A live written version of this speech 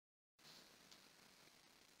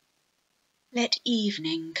Let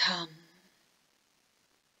Evening Come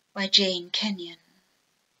by Kenyon.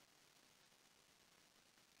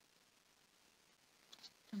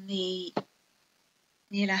 From the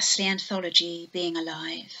Neil Astley anthology, Being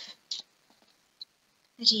Alive.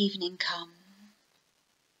 Let evening come.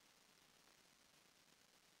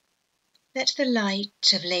 Let the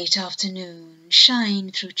light of late afternoon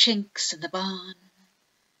shine through chinks in the barn,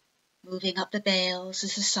 moving up the bales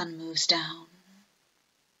as the sun moves down.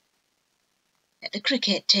 Let the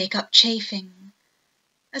cricket take up chafing,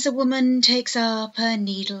 as a woman takes up her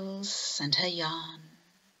needles and her yarn.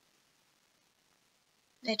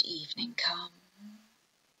 Let evening come.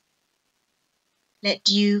 Let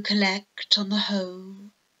dew collect on the hoe,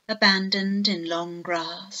 abandoned in long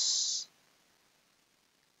grass.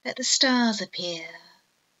 Let the stars appear,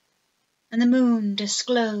 and the moon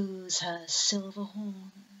disclose her silver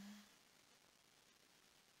horn.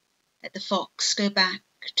 Let the fox go back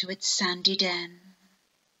to its sandy den.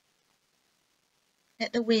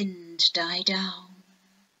 Let the wind die down.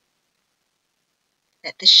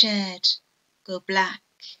 Let the shed go black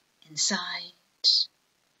inside.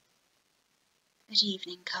 Let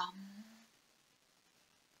evening come.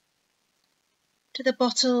 To the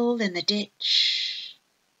bottle in the ditch,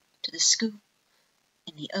 to the scoop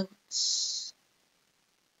in the oats,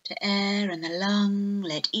 to air in the lung,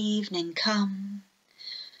 let evening come.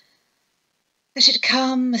 Let it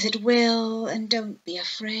come as it will, and don't be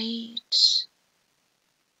afraid.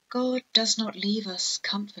 God does not leave us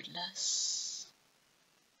comfortless.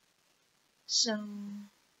 So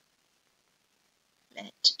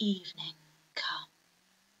let evening come.